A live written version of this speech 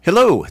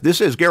Hello,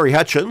 this is Gary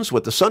Hutchins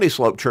with the Sunny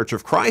Slope Church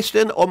of Christ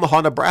in Omaha,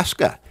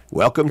 Nebraska.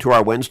 Welcome to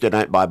our Wednesday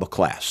night Bible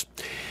class.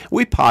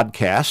 We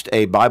podcast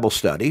a Bible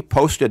study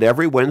posted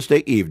every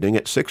Wednesday evening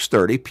at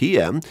 6:30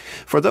 p.m.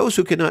 for those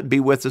who cannot be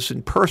with us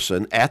in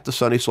person at the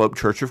Sunny Slope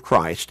Church of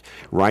Christ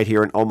right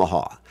here in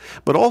Omaha,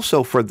 but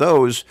also for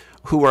those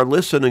who are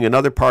listening in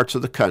other parts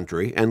of the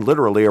country and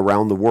literally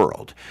around the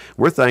world.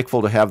 We're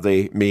thankful to have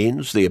the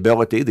means, the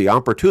ability, the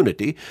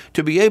opportunity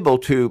to be able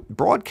to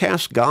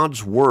broadcast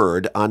God's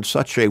Word on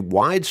such a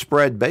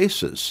widespread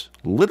basis,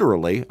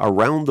 literally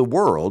around the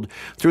world,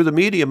 through the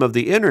medium of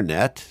the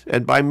internet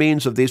and by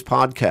means of these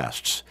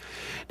podcasts.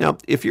 Now,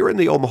 if you're in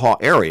the Omaha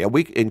area,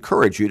 we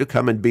encourage you to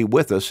come and be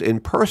with us in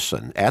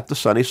person at the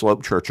Sunny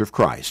Slope Church of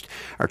Christ.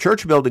 Our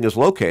church building is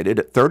located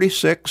at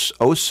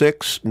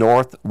 3606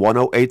 North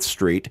 108th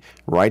Street,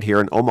 right here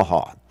in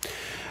Omaha.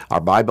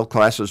 Our Bible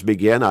classes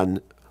begin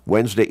on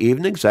Wednesday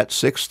evenings at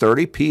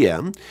 6:30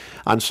 p.m.,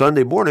 on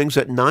Sunday mornings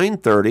at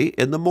 9:30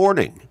 in the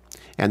morning,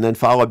 and then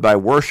followed by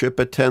worship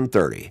at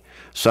 10:30.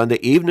 Sunday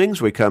evenings,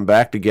 we come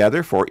back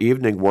together for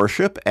evening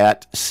worship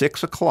at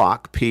 6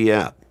 o'clock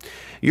p.m.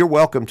 You're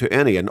welcome to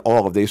any and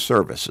all of these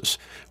services.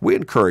 We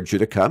encourage you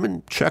to come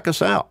and check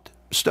us out.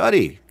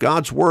 Study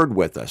God's Word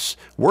with us.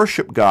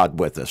 Worship God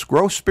with us.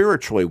 Grow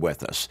spiritually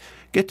with us.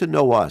 Get to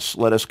know us.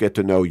 Let us get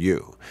to know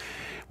you.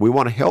 We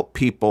want to help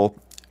people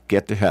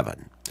get to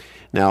heaven.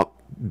 Now,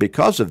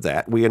 because of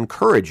that, we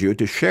encourage you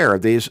to share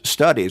these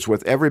studies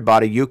with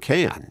everybody you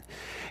can.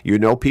 You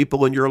know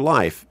people in your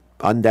life,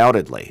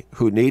 undoubtedly,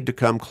 who need to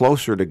come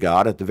closer to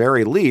God at the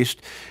very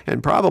least,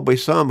 and probably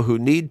some who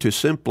need to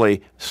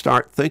simply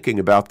start thinking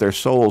about their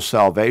soul's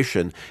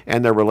salvation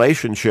and their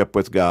relationship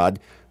with God,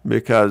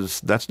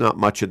 because that's not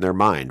much in their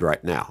mind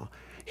right now.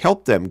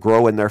 Help them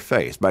grow in their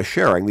faith by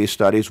sharing these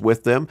studies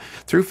with them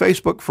through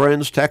Facebook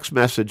friends, text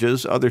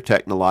messages, other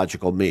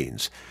technological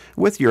means,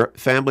 with your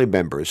family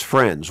members,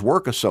 friends,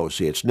 work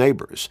associates,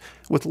 neighbors,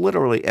 with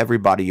literally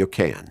everybody you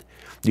can.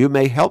 You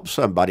may help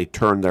somebody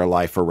turn their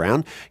life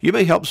around. You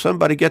may help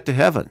somebody get to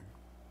heaven.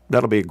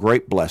 That'll be a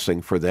great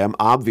blessing for them,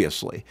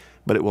 obviously,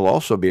 but it will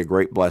also be a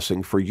great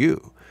blessing for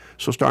you.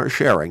 So start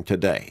sharing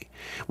today.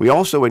 We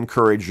also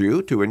encourage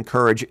you to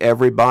encourage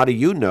everybody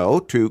you know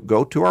to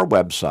go to our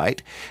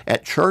website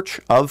at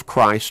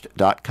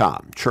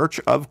churchofchrist.com,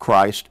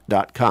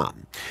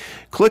 churchofchrist.com.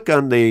 Click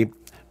on the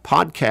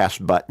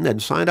podcast button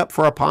and sign up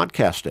for our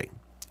podcasting.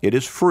 It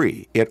is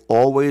free. It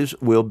always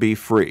will be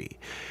free.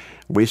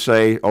 We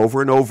say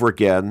over and over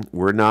again,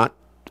 we're not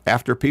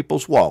after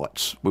people's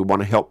wallets. We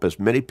want to help as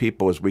many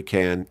people as we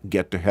can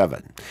get to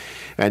heaven.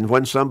 And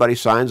when somebody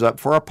signs up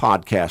for our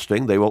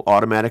podcasting, they will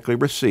automatically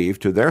receive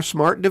to their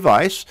smart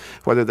device,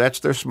 whether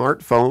that's their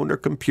smartphone or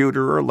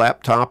computer or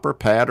laptop or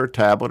pad or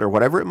tablet or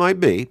whatever it might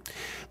be,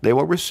 they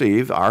will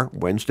receive our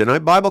Wednesday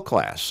night Bible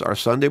class, our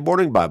Sunday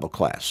morning Bible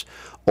class,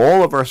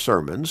 all of our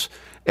sermons,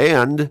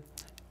 and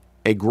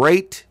a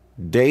great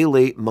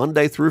daily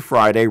Monday through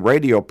Friday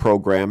radio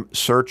program,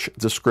 Search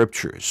the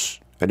Scriptures.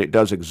 And it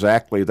does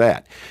exactly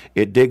that.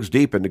 It digs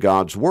deep into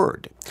God's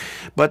Word.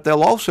 But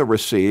they'll also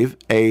receive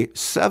a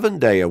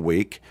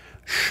 7-day-a-week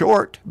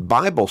short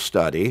Bible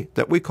study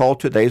that we call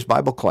Today's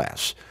Bible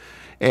Class.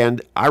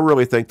 And I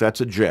really think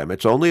that's a gem.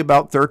 It's only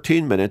about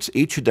 13 minutes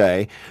each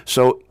day,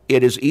 so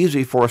it is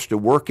easy for us to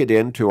work it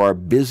into our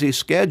busy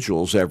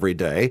schedules every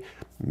day,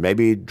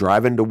 maybe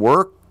driving to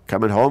work,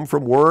 coming home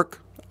from work,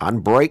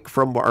 on break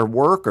from our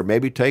work, or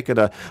maybe taking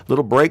a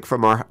little break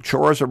from our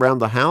chores around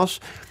the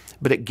house.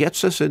 But it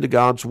gets us into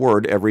God's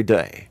Word every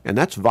day. And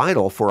that's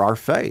vital for our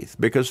faith,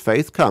 because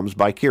faith comes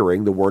by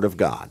hearing the Word of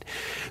God.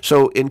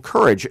 So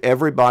encourage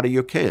everybody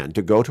you can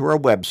to go to our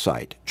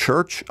website,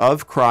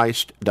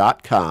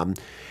 churchofchrist.com,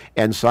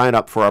 and sign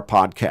up for our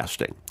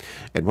podcasting.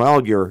 And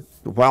while they're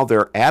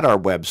at our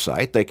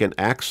website, they can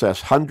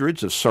access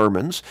hundreds of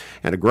sermons,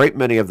 and a great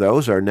many of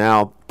those are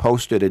now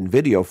posted in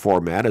video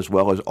format as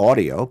well as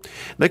audio.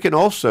 They can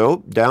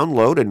also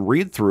download and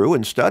read through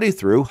and study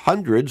through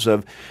hundreds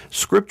of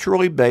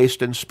scripturally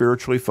based and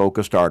spiritually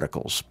focused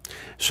articles.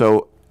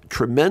 So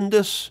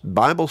tremendous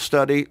Bible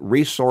study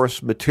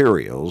resource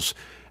materials,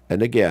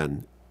 and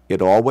again,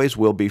 it always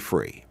will be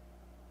free.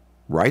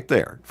 Right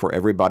there for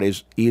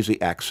everybody's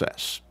easy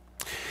access.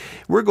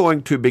 We're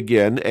going to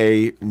begin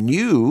a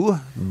new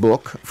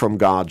book from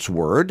God's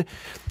Word.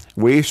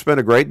 We spent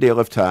a great deal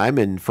of time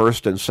in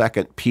 1st and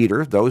 2nd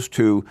Peter, those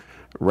two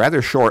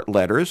rather short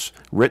letters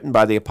written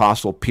by the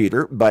Apostle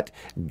Peter, but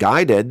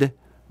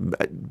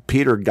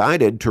Peter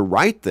guided to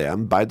write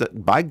them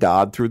by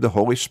God through the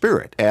Holy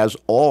Spirit, as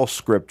all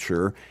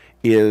Scripture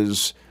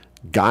is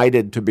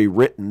guided to be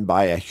written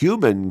by a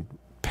human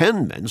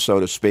penman, so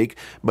to speak,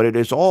 but it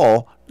is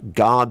all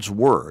God's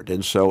Word.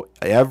 And so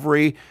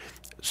every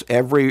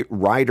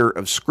writer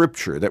of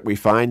Scripture that we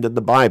find in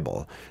the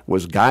Bible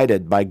was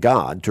guided by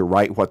God to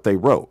write what they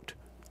wrote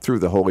through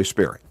the Holy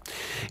Spirit.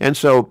 And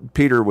so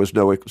Peter was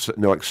no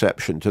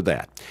exception to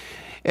that.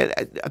 And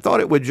I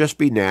thought it would just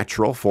be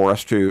natural for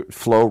us to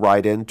flow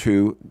right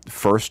into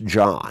 1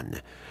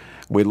 John.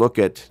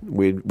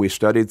 We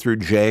studied through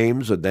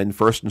James and then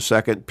 1st and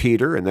 2nd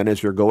Peter, and then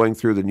as you're going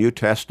through the New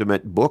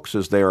Testament books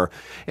as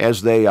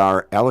they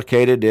are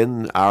allocated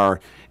in our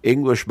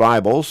English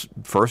Bibles,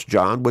 1st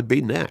John would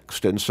be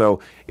next. And so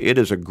it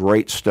is a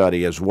great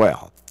study as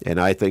well, and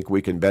I think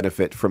we can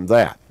benefit from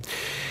that.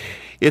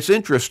 It's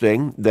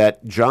interesting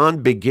that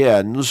John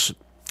begins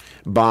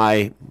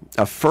by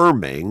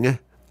affirming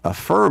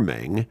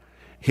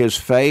his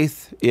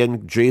faith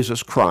in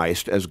Jesus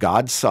Christ as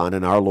God's Son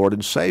and our Lord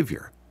and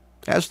Savior,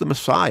 as the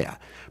Messiah,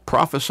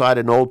 prophesied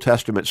in Old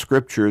Testament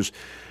scriptures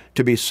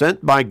to be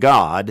sent by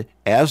God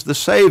as the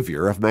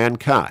Savior of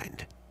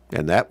mankind.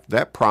 And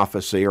that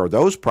prophecy, or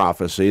those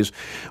prophecies,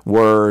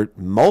 were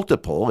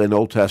multiple in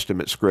Old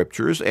Testament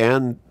scriptures,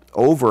 and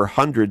over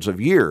hundreds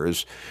of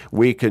years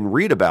we can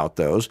read about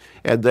those.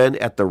 And then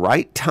at the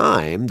right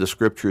time, the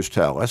scriptures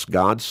tell us,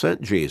 God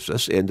sent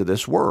Jesus into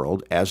this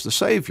world as the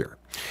Savior.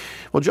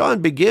 Well, John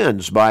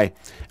begins by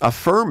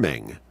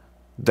affirming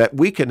that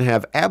we can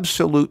have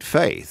absolute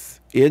faith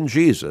in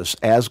Jesus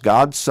as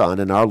God's Son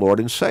and our Lord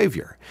and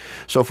Savior.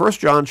 So 1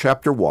 John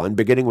chapter 1,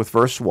 beginning with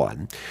verse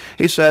 1,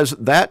 he says,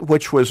 "That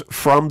which was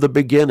from the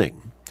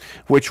beginning,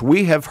 which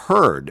we have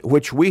heard,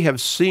 which we have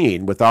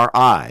seen with our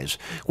eyes,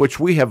 which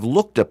we have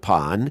looked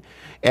upon,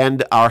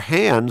 and our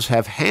hands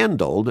have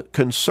handled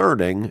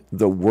concerning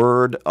the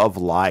word of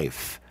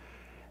life."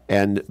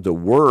 And the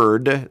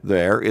word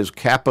there is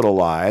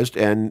capitalized,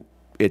 and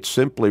it's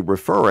simply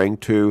referring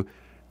to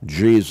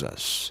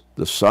Jesus,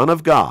 the Son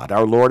of God,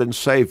 our Lord and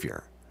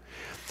Savior.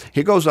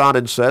 He goes on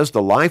and says,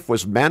 "The life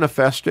was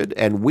manifested,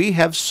 and we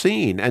have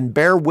seen and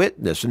bear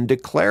witness and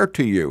declare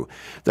to you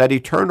that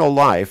eternal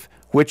life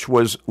which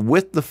was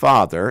with the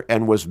Father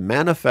and was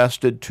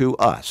manifested to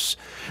us.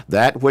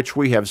 That which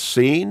we have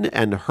seen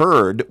and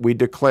heard we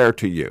declare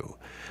to you,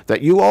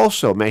 that you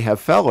also may have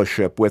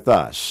fellowship with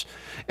us.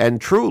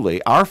 And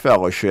truly our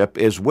fellowship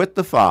is with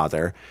the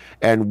Father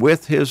and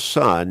with his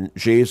Son,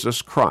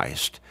 Jesus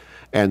Christ.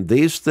 And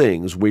these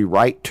things we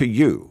write to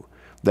you,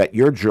 that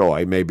your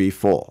joy may be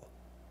full."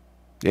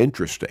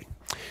 Interesting.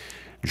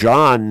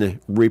 John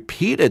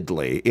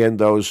repeatedly, in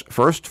those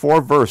first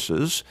 4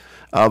 verses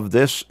of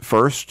this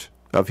first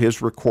of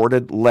his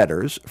recorded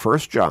letters,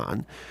 1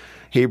 John,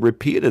 he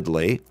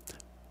repeatedly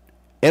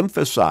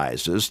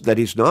emphasizes that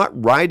he's not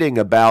writing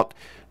about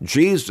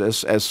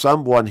Jesus as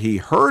someone he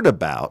heard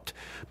about,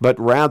 but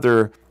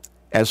rather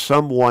as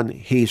someone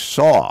he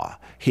saw,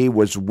 he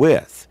was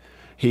with,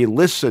 he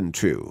listened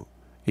to.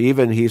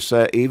 Even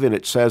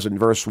it says in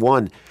verse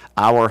 1,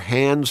 "Our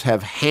hands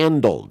have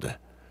handled."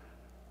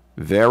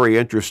 Very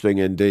interesting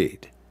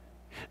indeed.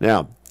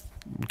 Now,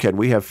 can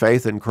we have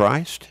faith in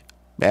Christ?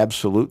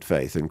 Absolute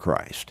faith in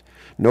Christ.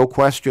 No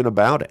question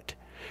about it.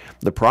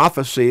 The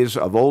prophecies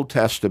of Old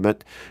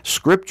Testament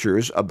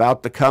scriptures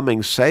about the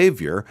coming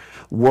Savior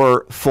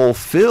were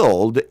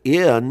fulfilled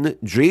in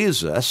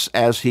Jesus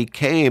as he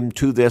came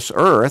to this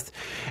earth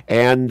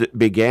and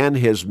began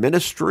his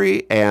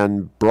ministry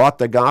and brought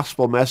the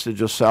gospel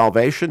message of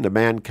salvation to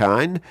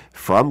mankind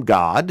from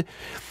God.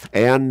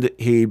 And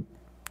he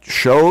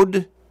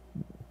showed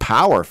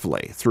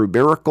powerfully through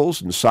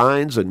miracles and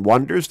signs and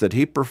wonders that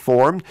he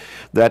performed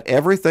that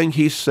everything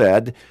he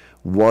said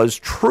was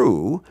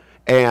true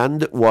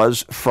and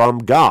was from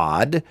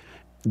God,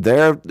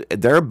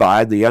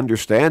 thereby the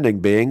understanding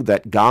being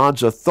that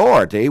God's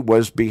authority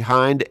was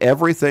behind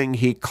everything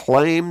he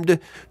claimed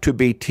to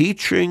be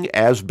teaching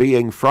as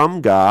being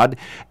from God,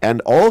 and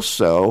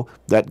also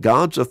that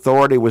God's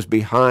authority was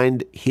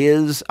behind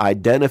his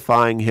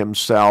identifying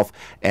himself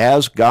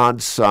as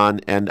God's Son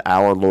and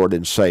our Lord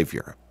and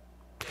Savior.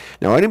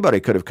 Now, anybody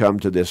could have come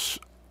to this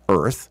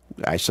earth.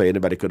 I say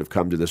anybody could have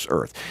come to this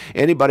earth.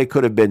 Anybody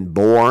could have been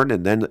born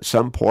and then at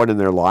some point in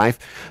their life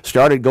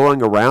started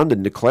going around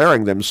and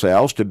declaring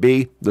themselves to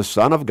be the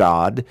Son of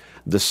God,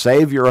 the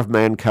Savior of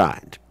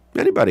mankind.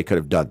 Anybody could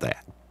have done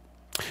that.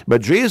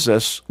 But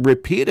Jesus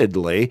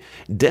repeatedly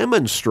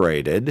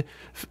demonstrated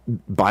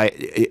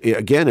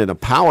again in a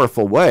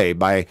powerful way,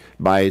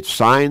 by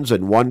signs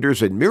and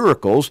wonders and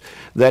miracles,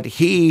 that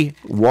he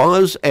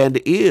was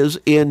and is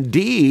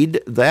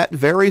indeed that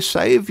very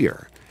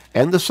Savior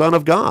and the Son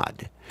of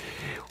God.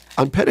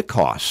 On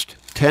Pentecost,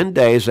 10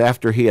 days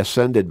after he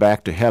ascended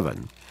back to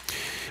heaven,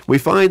 we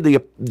find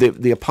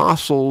the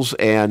apostles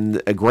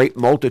and a great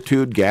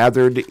multitude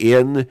gathered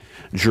in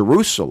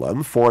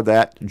Jerusalem for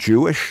that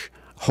Jewish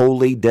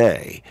holy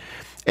day.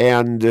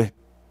 And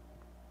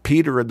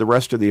Peter and the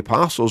rest of the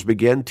apostles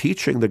began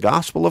teaching the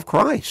gospel of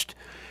Christ.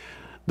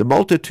 The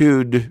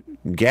multitude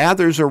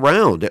gathers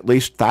around, at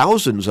least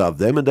thousands of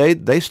them, and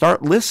they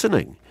start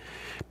listening.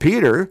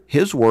 Peter,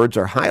 his words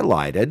are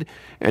highlighted,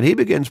 and he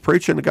begins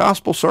preaching a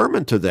gospel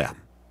sermon to them.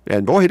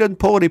 And boy, he doesn't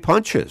pull any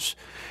punches.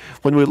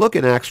 When we look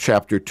in Acts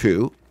chapter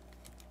 2,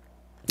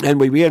 and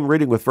we begin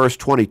reading with verse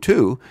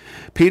 22,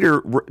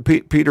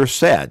 Peter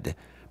said,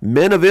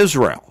 "Men of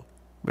Israel,"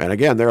 and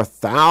again, there are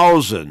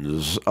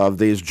thousands of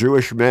these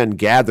Jewish men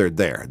gathered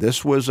there.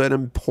 This was an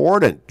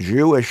important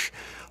Jewish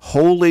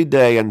holy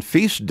day and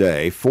feast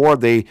day for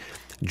the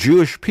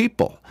Jewish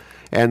people.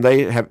 And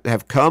they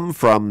have come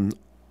from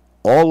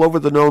all over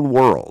the known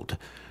world,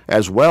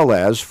 as well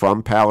as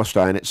from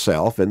Palestine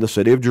itself and the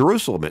city of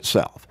Jerusalem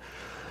itself.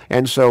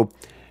 And so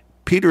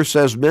Peter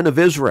says, men of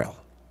Israel,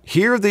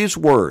 hear these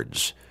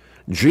words.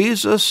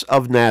 Jesus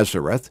of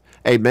Nazareth,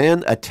 a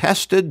man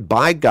attested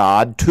by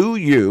God to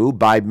you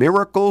by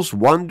miracles,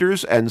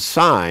 wonders, and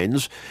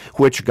signs,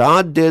 which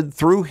God did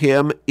through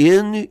him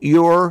in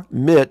your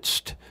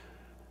midst,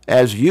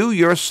 as you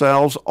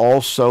yourselves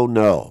also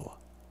know.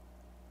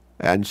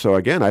 And so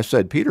again, I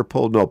said Peter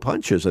pulled no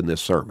punches in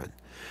this sermon.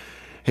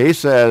 He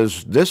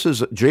says,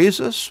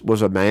 Jesus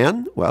was a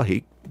man. Well,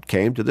 he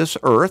came to this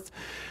earth,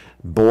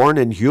 born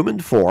in human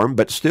form,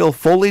 but still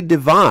fully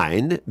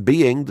divine,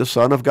 being the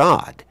Son of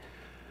God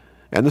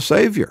and the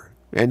Savior.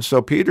 And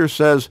so Peter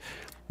says,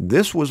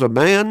 this was a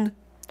man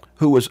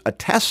who was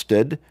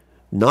attested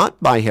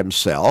not by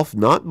himself,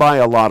 not by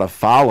a lot of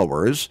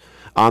followers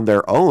on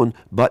their own,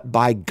 but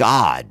by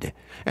God.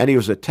 And he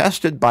was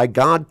attested by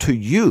God to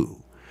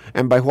you.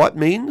 And by what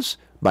means?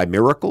 By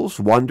miracles,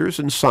 wonders,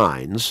 and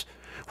signs,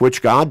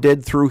 which God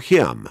did through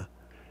him.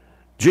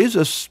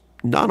 Jesus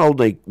not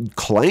only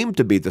claimed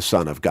to be the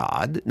Son of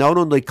God, not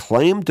only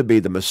claimed to be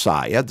the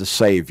Messiah, the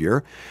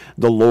Savior,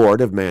 the Lord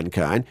of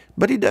mankind,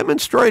 but he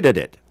demonstrated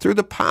it through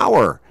the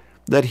power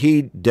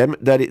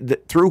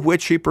through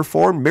which he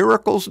performed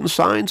miracles and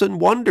signs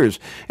and wonders,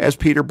 as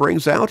Peter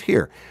brings out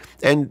here.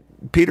 And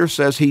Peter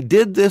says he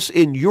did this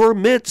in your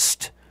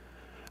midst.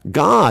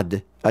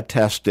 God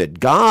attested,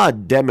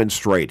 God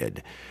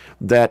demonstrated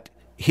that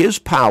his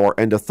power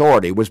and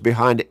authority was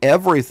behind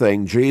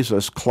everything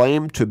Jesus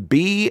claimed to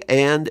be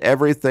and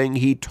everything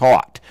he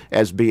taught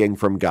as being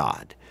from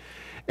God.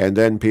 And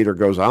then Peter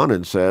goes on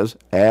and says,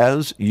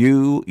 as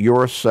you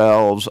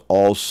yourselves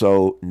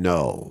also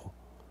know.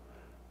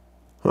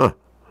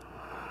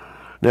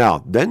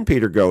 Now, then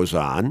Peter goes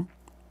on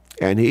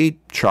and he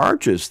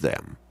charges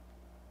them.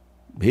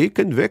 He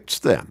convicts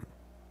them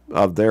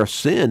of their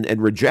sin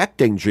in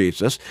rejecting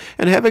Jesus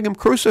and having him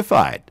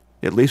crucified,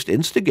 at least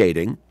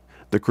instigating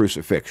the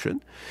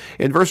crucifixion.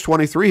 In verse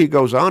 23, he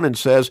goes on and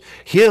says,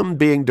 him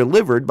being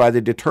delivered by the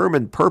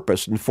determined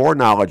purpose and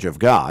foreknowledge of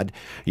God,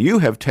 you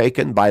have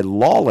taken by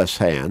lawless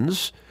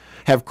hands,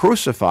 have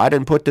crucified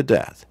and put to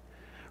death,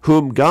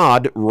 whom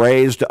God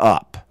raised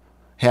up,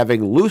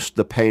 having loosed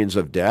the pains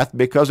of death,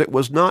 because it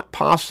was not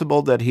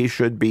possible that he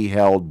should be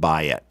held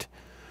by it.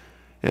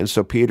 And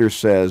so Peter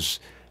says,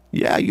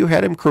 yeah, you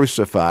had him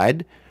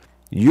crucified.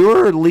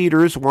 Your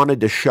leaders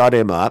wanted to shut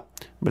him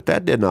up, but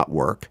that did not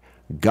work.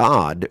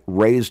 God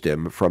raised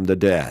him from the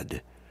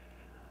dead.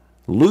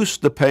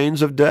 Loosed the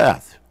pains of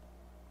death.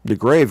 The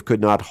grave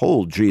could not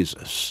hold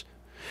Jesus.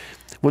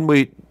 When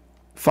we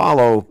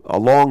follow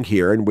along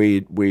here and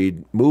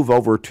we move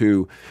over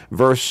to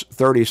verse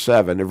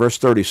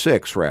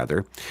 36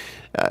 rather,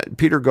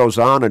 Peter goes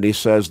on and he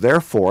says,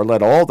 therefore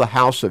let all the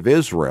house of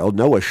Israel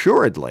know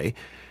assuredly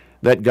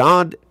that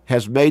God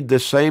has made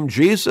this same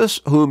Jesus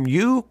whom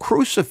you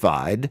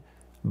crucified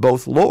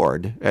both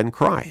Lord and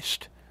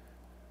Christ.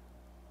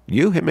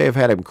 You may have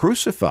had him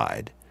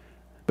crucified,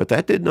 but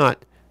that did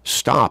not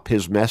stop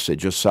his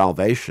message of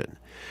salvation.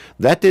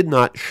 That did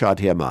not shut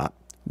him up.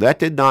 That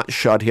did not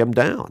shut him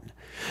down.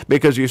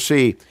 Because you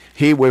see,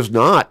 he was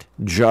not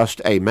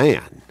just a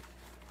man.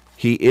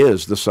 He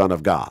is the Son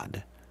of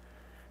God.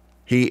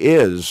 He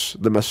is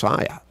the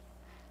Messiah.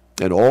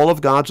 And all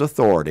of God's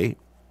authority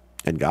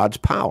and God's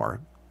power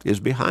is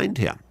behind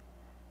him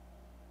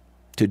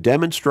to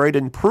demonstrate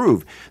and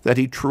prove that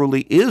he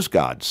truly is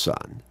God's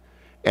Son,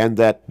 and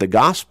that the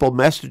gospel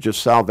message of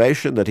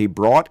salvation that he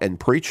brought and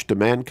preached to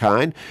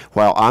mankind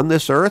while on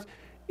this earth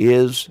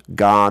is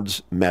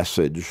God's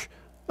message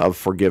of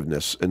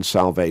forgiveness and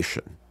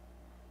salvation.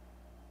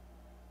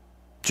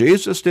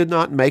 Jesus did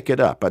not make it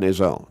up on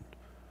his own.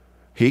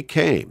 He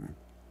came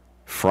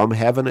from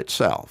heaven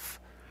itself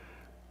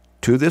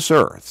to this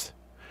earth,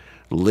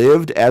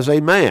 lived as a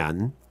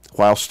man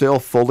while still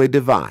fully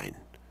divine,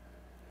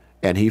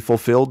 and he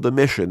fulfilled the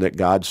mission that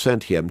God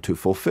sent him to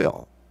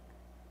fulfill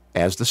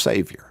as the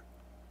Savior,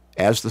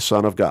 as the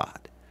Son of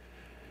God.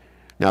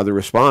 Now, the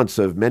response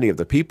of many of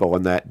the people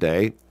in that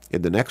day,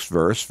 in the next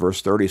verse,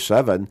 verse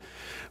 37,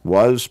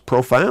 was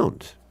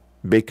profound,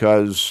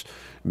 because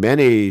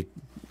many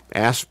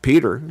asked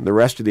Peter and the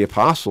rest of the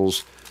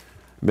apostles,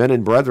 men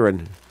and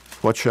brethren,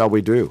 what shall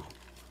we do?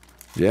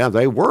 Yeah,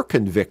 they were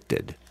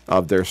convicted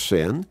of their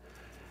sin.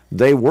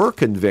 They were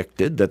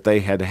convicted that they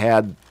had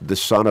had the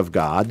Son of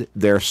God,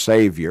 their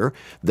Savior,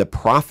 the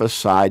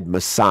prophesied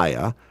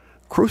Messiah,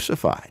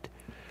 crucified.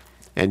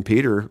 And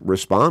Peter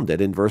responded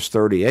in verse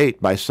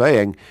 38 by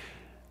saying,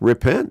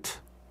 repent.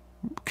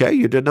 Okay,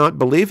 you did not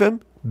believe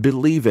him?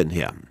 Believe in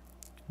him.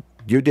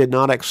 You did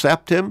not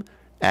accept him?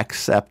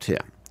 Accept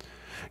him.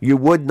 You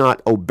would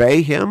not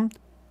obey him?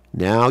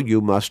 Now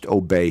you must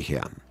obey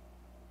him.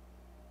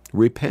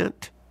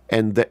 Repent,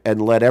 and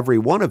let every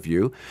one of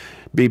you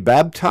be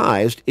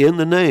baptized in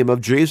the name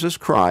of Jesus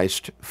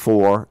Christ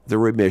for the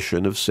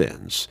remission of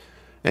sins,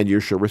 and you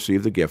shall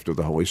receive the gift of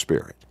the Holy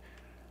Spirit.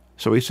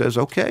 So he says,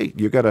 okay,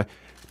 you got to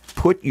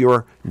put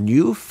your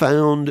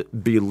newfound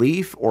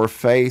belief or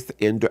faith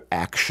into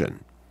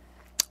action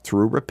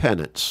through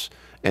repentance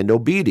and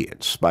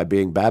obedience by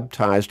being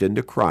baptized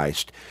into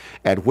Christ,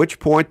 at which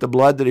point the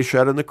blood that he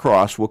shed on the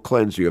cross will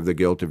cleanse you of the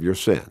guilt of your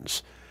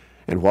sins.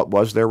 And what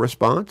was their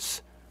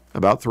response?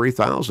 About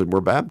 3,000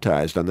 were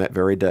baptized on that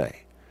very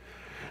day.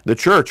 The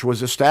church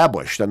was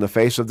established on the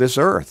face of this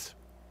earth.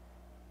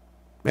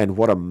 And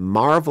what a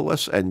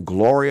marvelous and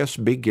glorious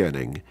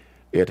beginning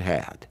it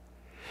had.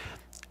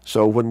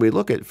 So when we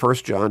look at 1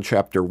 John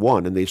chapter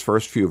 1 in these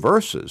first few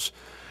verses,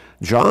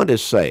 John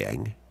is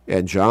saying,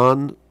 and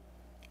John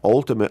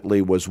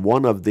ultimately was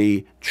one of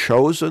the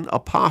chosen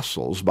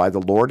apostles by the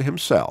Lord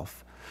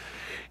himself,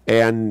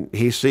 and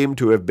he seemed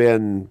to have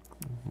been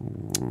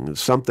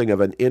something of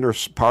an inner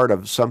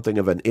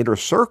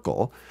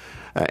circle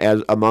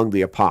as among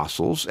the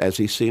apostles, as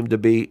he seemed to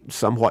be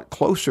somewhat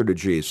closer to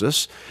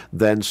Jesus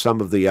than some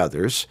of the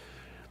others.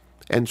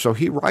 And so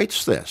he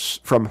writes this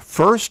from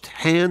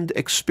first-hand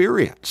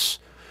experience,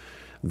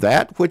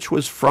 that which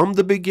was from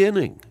the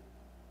beginning,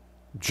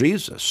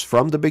 Jesus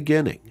from the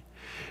beginning.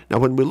 Now,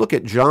 when we look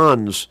at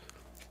John's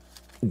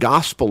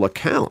gospel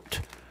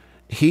account,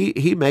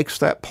 he makes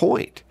that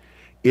point.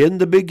 In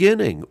the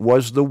beginning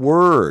was the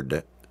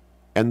Word,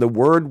 and the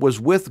Word was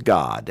with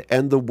God,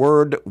 and the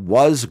Word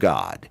was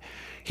God.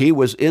 He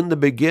was in the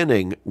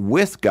beginning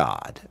with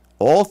God.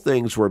 All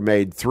things were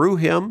made through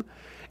him,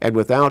 and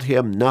without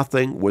him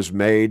nothing was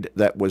made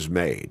that was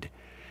made.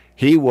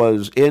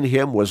 In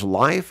him was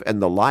life,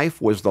 and the life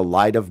was the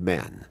light of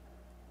men.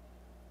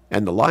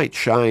 And the light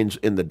shines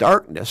in the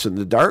darkness, and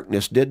the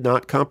darkness did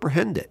not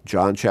comprehend it.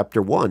 John chapter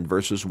 1,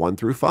 verses 1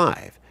 through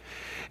 5.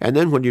 And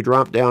then when you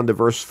drop down to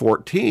verse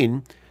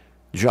 14,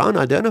 John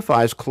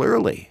identifies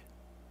clearly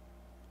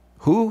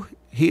who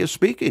he is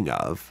speaking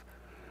of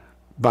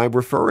by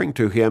referring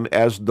to him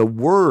as the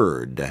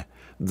Word.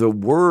 The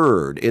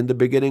Word. In the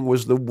beginning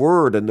was the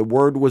Word, and the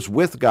Word was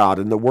with God,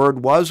 and the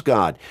Word was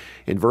God.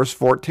 In verse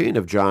 14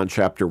 of John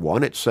chapter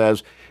 1, it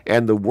says,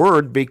 "And the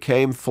Word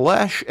became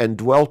flesh and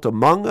dwelt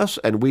among us,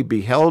 and we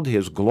beheld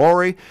his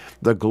glory,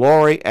 the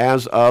glory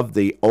as of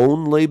the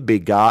only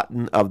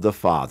begotten of the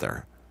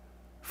Father,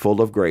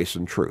 full of grace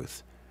and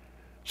truth."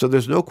 So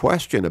there's no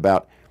question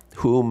about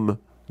whom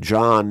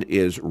John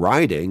is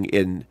writing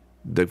in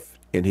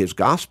his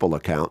gospel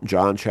account,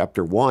 John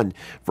chapter 1,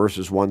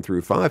 verses 1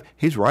 through 5.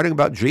 He's writing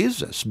about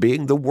Jesus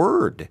being the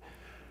Word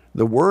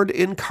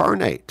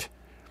incarnate,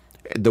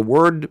 the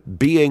Word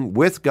being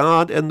with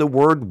God, and the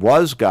Word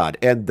was God,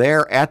 and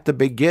there at the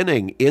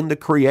beginning in the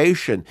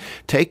creation,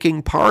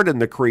 taking part in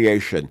the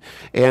creation,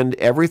 and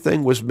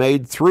everything was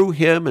made through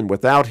him, and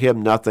without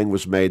him nothing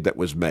was made that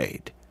was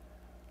made.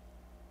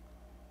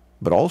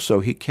 But also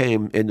he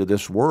came into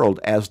this world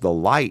as the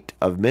light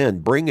of men,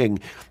 bringing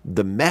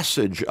the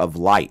message of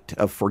light,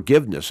 of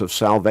forgiveness, of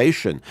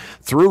salvation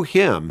through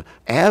him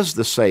as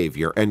the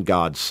Savior and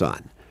God's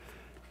Son,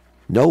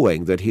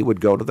 knowing that he would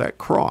go to that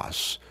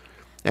cross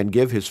and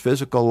give his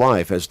physical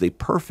life as the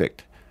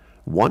perfect,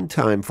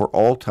 one-time for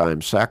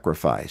all-time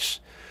sacrifice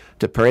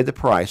to pay the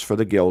price for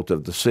the guilt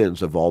of the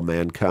sins of all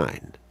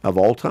mankind, of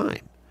all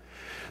time.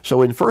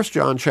 So in 1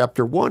 John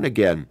chapter 1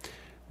 again,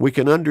 we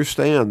can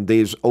understand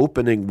these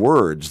opening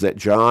words that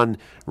John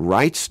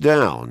writes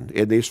down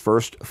in these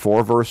first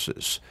 4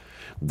 verses.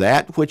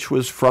 That which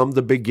was from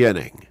the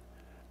beginning.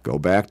 Go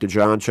back to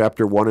John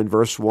chapter 1 and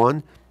verse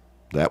 1.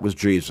 That was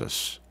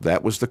Jesus.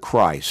 That was the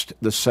Christ,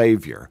 the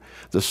Savior,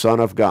 the Son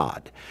of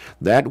God.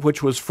 That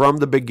which was from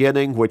the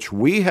beginning, which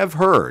we have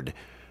heard.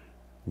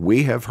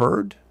 We have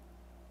heard?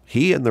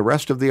 He and the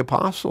rest of the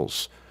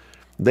apostles.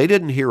 They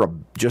didn't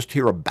just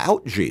hear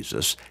about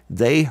Jesus.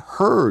 They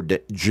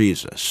heard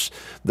Jesus.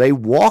 They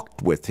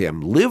walked with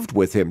him, lived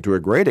with him to a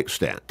great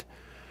extent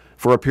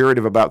for a period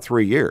of about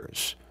 3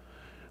 years,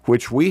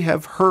 which we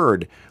have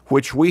heard,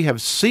 which we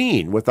have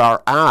seen with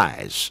our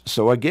eyes.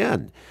 So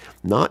again,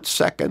 not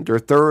second or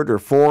third or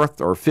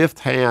fourth or fifth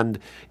hand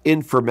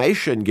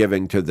information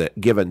given to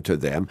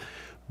them,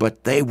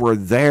 but they were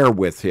there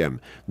with him.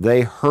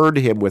 They heard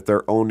him with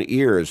their own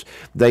ears.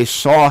 They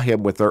saw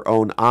him with their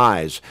own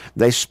eyes.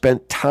 They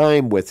spent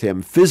time with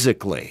him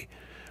physically,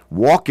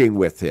 walking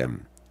with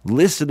him,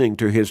 listening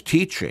to his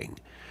teaching,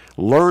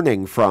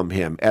 learning from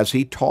him as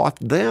he taught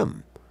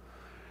them.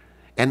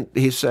 And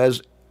he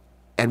says,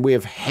 and we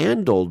have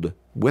handled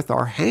with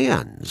our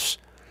hands.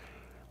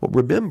 Well,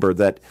 remember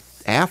that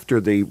after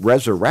the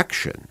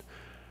resurrection,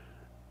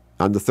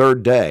 on the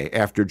third day,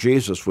 after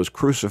Jesus was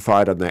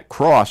crucified on that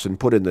cross and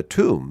put in the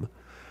tomb,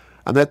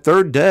 on that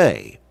third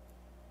day,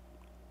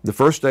 the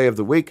first day of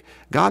the week,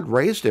 God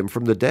raised him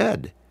from the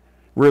dead,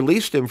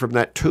 released him from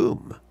that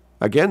tomb.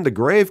 Again, the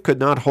grave could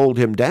not hold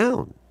him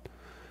down.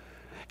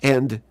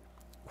 And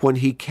when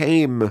he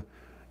came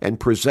and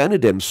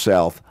presented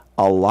himself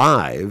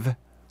alive,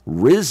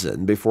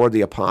 risen before the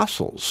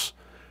apostles,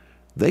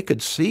 they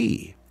could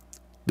see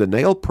the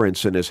nail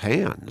prints in his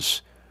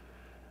hands.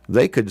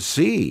 They could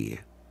see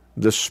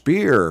the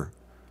spear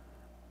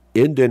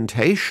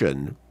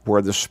indentation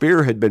where the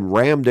spear had been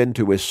rammed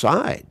into his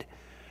side.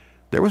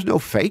 There was no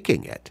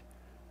faking it.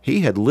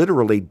 He had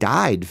literally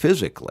died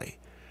physically,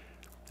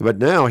 but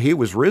now he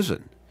was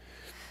risen.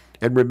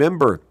 And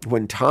remember,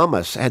 when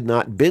Thomas had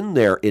not been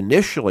there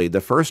initially,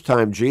 the first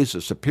time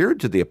Jesus appeared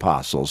to the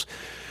apostles,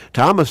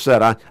 Thomas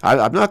said,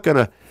 I'm not going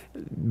to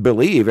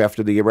believe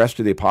after the rest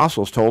of the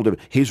apostles told him,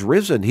 he's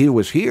risen, he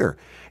was here.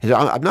 He said,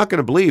 I'm not going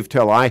to believe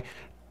till I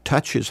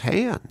touch his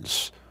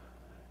hands.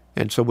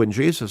 And so when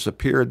Jesus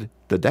appeared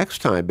the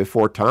next time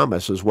before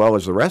Thomas, as well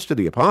as the rest of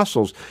the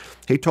apostles,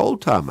 he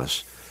told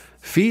Thomas,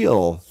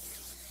 feel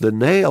the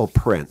nail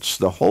prints,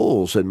 the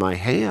holes in my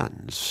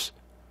hands.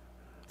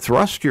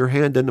 Thrust your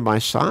hand into my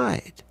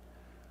side.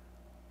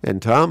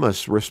 And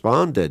Thomas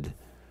responded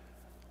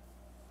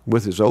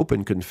with his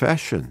open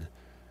confession,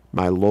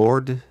 my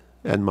Lord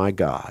and my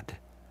God.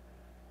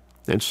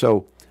 And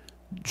so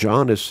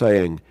John is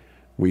saying,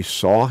 we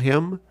saw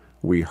him,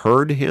 we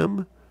heard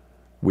him,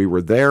 we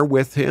were there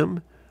with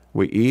him,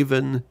 we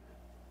even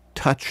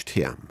touched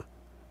him.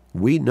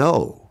 We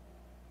know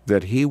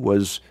that he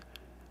is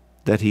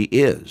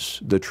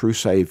the true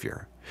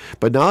Savior.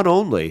 But not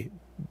only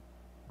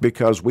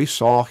because we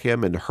saw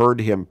him and heard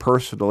him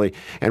personally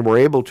and were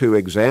able to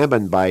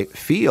examine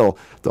feel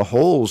the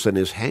holes in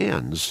his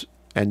hands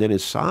and in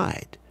his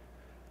side,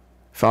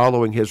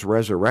 following his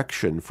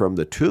resurrection from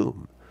the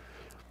tomb.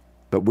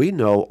 But we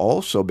know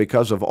also,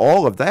 because of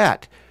all of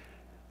that,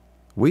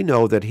 we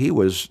know that he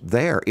was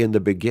there in the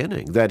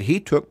beginning, that he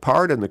took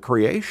part in the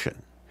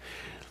creation.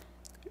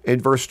 In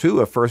verse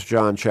 2 of 1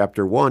 John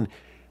chapter 1,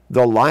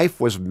 the life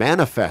was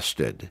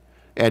manifested,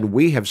 and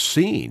we have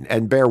seen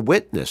and bear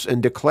witness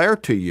and declare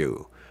to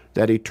you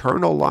that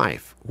eternal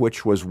life,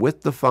 which was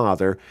with the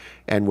Father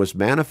and was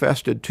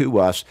manifested to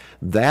us,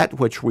 that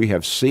which we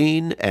have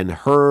seen and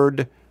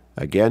heard.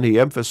 Again, he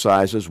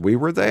emphasizes, we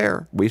were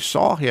there, we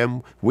saw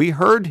him, we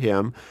heard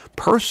him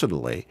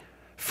personally,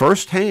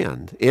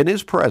 firsthand, in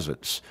his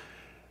presence.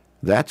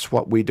 That's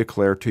what we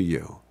declare to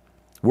you.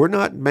 We're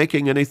not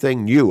making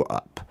anything new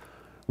up.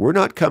 We're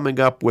not coming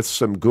up with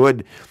some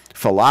good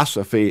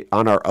philosophy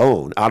on our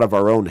own, out of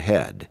our own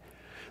head.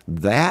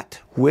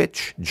 That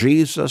which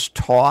Jesus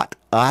taught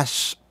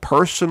us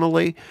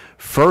personally,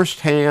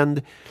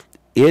 firsthand,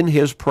 in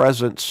his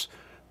presence,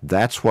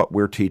 that's what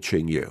we're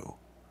teaching you.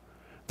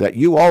 That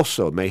you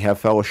also may have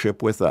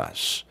fellowship with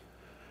us.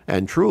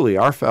 And truly,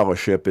 our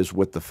fellowship is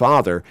with the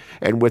Father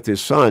and with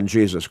his Son,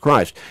 Jesus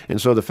Christ. And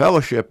so the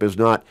fellowship is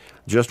not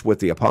just with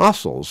the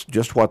apostles,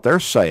 just what they're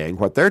saying,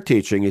 what they're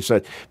teaching. He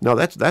said, no,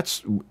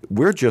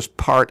 we're just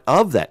part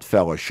of that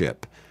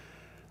fellowship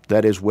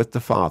that is with the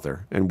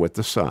Father and with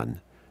the Son,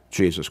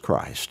 Jesus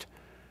Christ.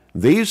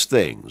 These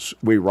things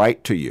we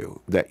write to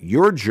you, that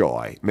your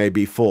joy may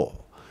be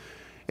full.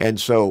 And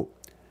so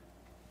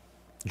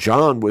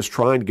John was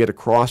trying to get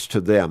across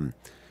to them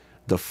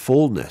the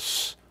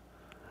fullness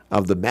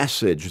of the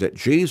message that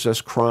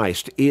Jesus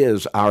Christ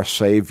is our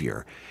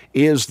Savior,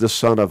 is the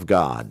Son of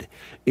God,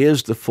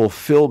 is the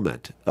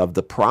fulfillment of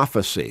the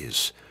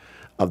prophecies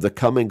of the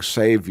coming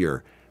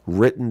Savior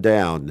written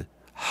down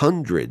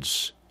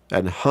hundreds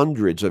and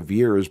hundreds of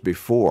years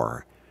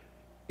before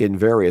in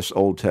various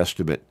Old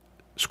Testament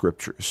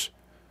scriptures.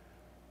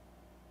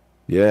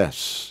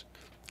 Yes,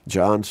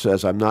 John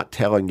says, I'm not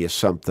telling you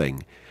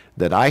something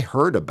that I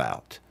heard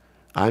about.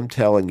 I'm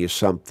telling you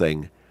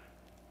something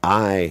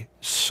I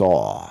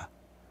saw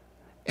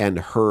and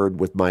heard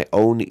with my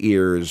own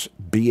ears,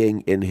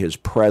 being in his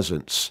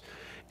presence,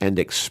 and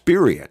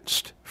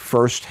experienced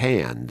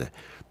firsthand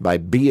by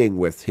being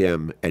with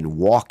him and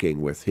walking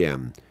with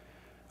him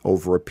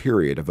over a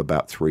period of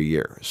about 3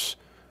 years.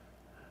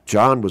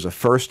 John was a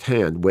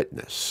first-hand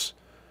witness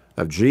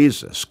of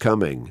Jesus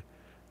coming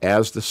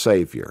as the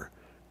Savior,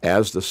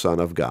 as the Son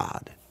of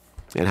God.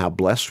 And how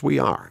blessed we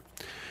are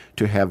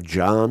to have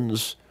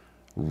John's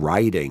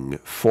writing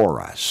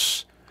for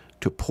us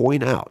to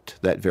point out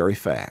that very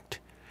fact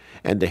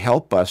and to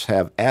help us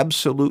have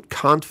absolute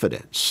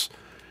confidence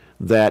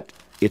that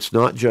it's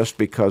not just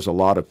because a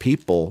lot of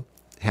people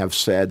have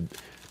said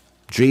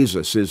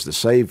Jesus is the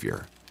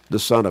Savior, the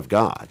Son of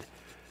God,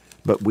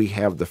 but we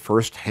have the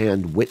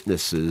first-hand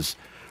witnesses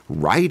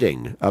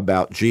writing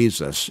about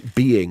Jesus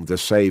being the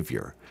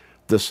Savior,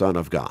 the Son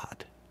of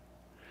God.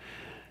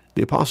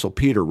 The Apostle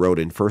Peter wrote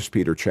in 2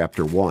 Peter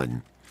chapter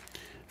 1,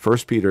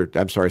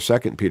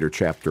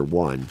 chapter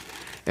 1,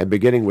 and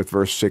beginning with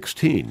verse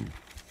 16.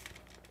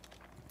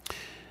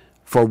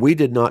 For we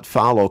did not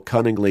follow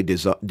cunningly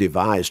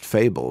devised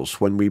fables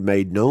when we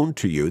made known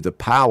to you the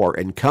power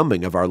and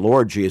coming of our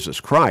Lord Jesus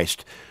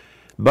Christ,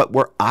 but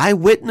were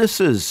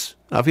eyewitnesses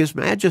of his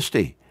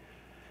majesty.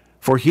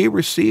 For he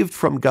received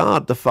from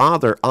God the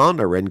Father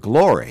honor and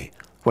glory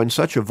when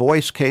such a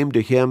voice came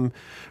to him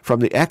from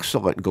the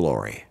excellent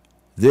glory.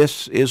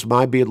 This is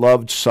my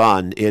beloved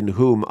Son, in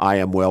whom I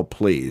am well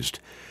pleased.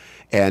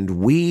 And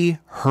we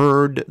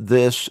heard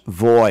this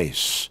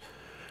voice,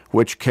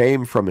 which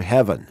came from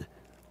heaven,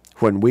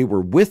 when we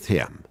were with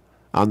him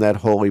on that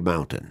holy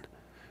mountain.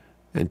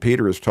 And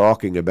Peter is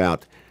talking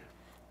about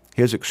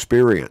his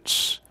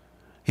experience,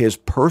 his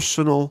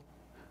personal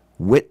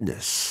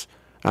witness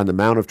on the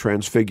Mount of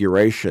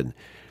Transfiguration,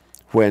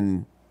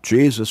 when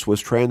Jesus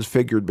was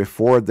transfigured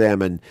before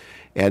them,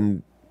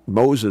 and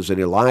Moses and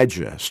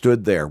Elijah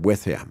stood there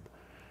with him.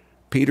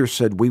 Peter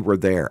said, we were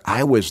there.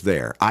 I was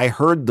there. I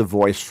heard the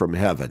voice from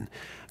heaven,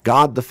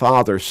 God the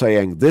Father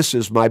saying, this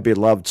is my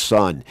beloved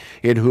Son,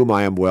 in whom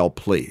I am well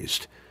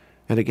pleased.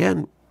 And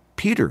again,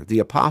 Peter, the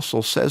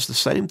apostle, says the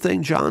same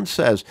thing John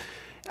says.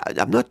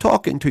 I'm not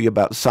talking to you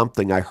about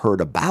something I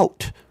heard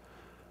about.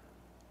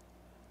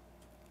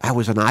 I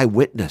was an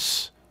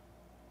eyewitness.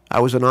 I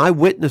was an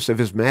eyewitness of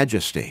his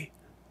majesty.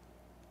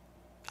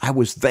 I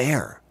was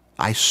there.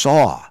 I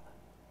saw.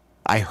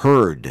 I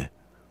heard.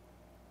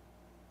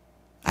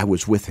 I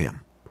was with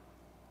him.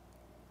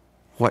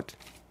 What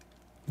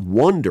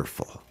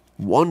wonderful,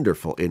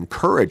 wonderful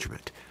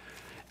encouragement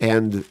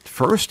and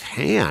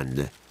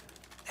firsthand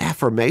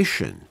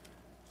affirmation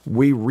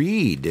we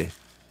read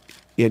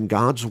in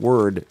God's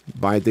Word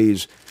by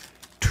these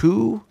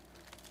two,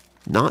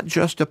 not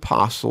just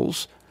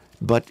apostles,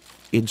 but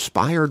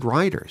inspired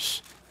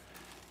writers,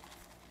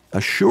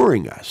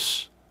 assuring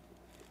us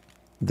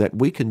that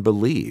we can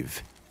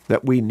believe,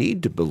 that we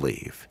need to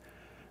believe,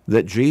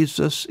 that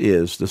Jesus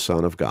is the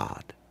Son of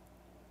God.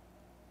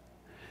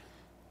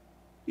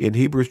 In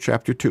Hebrews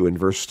chapter 2 and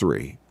verse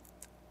 3,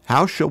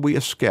 how shall we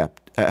escape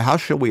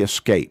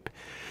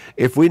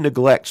if we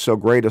neglect so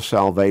great a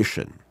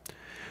salvation,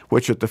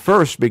 which at the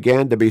first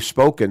began to be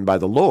spoken by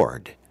the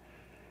Lord,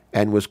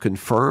 and was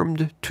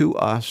confirmed to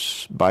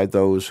us by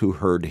those who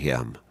heard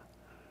him?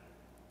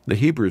 The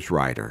Hebrews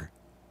writer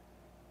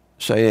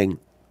saying,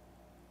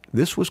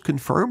 this was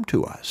confirmed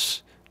to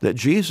us, that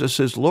Jesus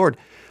is Lord,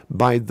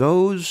 by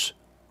those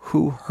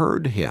who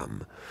heard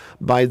him,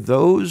 by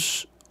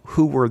those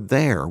who were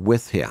there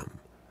with him.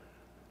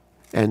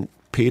 And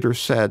Peter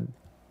said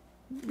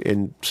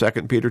in 2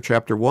 Peter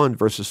chapter 1,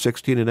 verses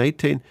 16 and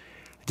 18,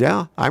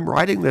 yeah, I'm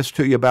writing this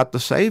to you about the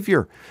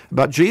Savior,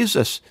 about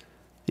Jesus.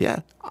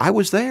 Yeah, I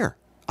was there.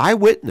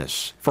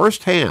 Eyewitness,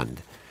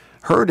 firsthand,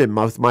 heard him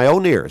with my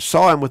own ears,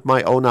 saw him with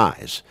my own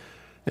eyes.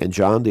 And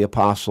John the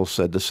Apostle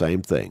said the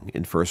same thing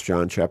in 1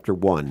 John chapter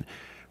 1,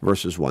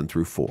 verses 1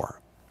 through 4.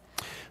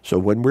 So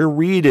when we're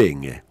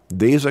reading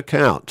these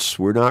accounts,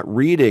 we're not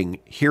reading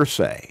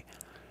hearsay.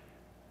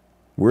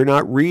 We're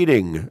not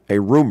reading a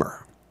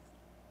rumor.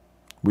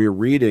 We're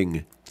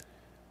reading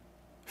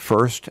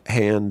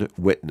first-hand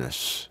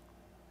witness.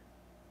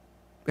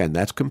 And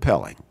that's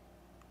compelling.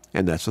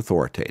 And that's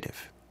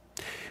authoritative.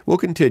 We'll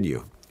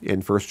continue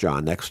in 1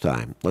 John next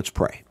time. Let's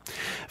pray.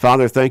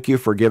 Father, thank you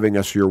for giving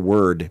us your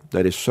word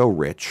that is so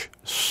rich,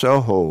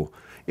 so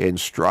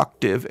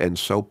instructive, and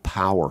so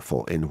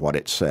powerful in what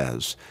it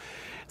says.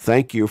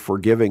 Thank you for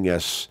giving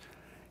us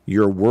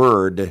your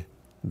word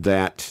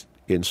that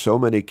in so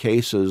many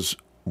cases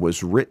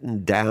was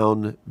written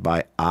down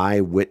by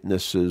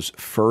eyewitnesses,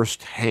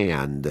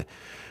 first-hand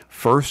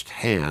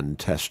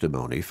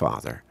testimony,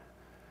 Father.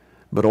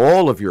 But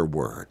all of your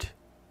word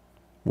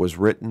was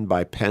written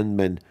by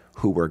penmen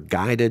who were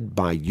guided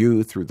by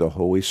you through the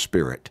Holy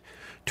Spirit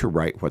to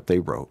write what they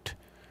wrote.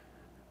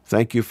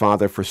 Thank you,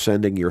 Father, for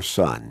sending your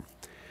Son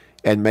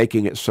and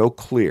making it so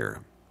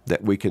clear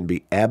that we can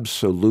be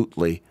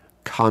absolutely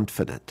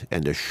confident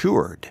and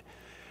assured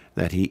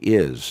that he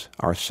is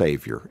our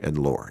Savior and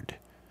Lord.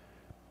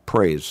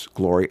 Praise,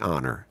 glory,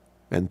 honor,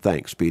 and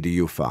thanks be to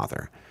you,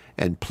 Father.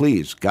 And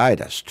please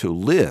guide us to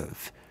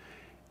live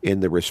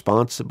in the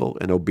responsible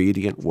and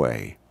obedient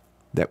way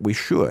that we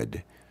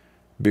should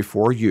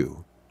before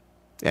you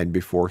and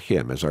before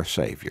him as our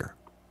Savior.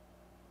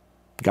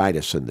 Guide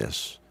us in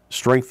this.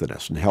 Strengthen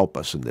us and help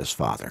us in this,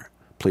 Father.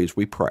 Please,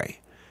 we pray.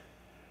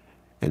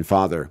 And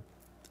Father,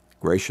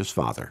 gracious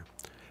Father,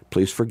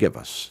 please forgive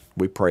us.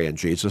 We pray in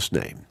Jesus'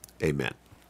 name. Amen.